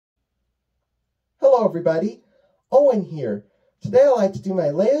Hello everybody, Owen here. Today I'd like to do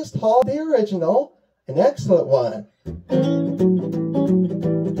my latest holiday original, an excellent one.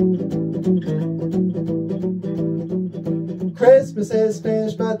 Christmas is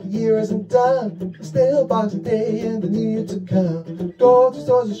finished, but the year isn't done. Still Boxing Day and the New Year to come. Go to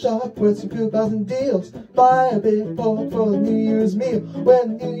stores and shop with some coupons and deals. Buy a big bowl for the New Year's meal.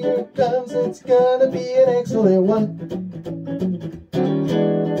 When the New Year comes, it's gonna be an excellent one.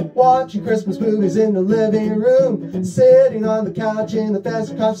 Watching Christmas movies in the living room, sitting on the couch in the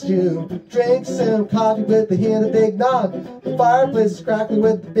festive costume. Drink some coffee with a hint of eggnog. The fireplace is crackling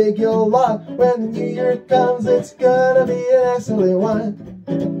with the big yellow log. When the New Year comes, it's gonna be an excellent one.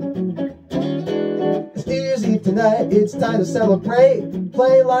 It's New Year's Eve tonight, it's time to celebrate.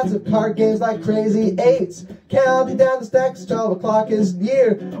 Play lots of card games like Crazy Eights. Counting down the stacks, 12 o'clock is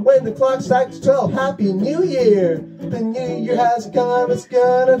near. When the clock strikes 12, Happy New Year! The New Year has come, it's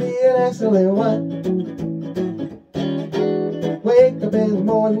gonna be an excellent one. Wake up in the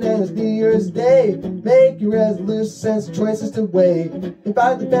morning and it's New Year's Day. Make your resolutions and some choices to weigh.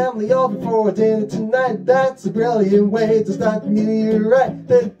 Invite the family over for dinner tonight. That's a brilliant way to start the New Year right.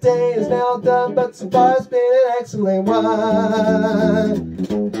 The day is now done, but so far it's been an excellent one.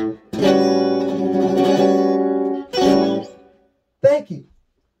 Thank you.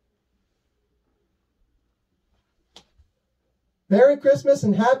 Merry Christmas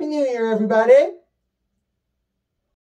and Happy New Year, everybody.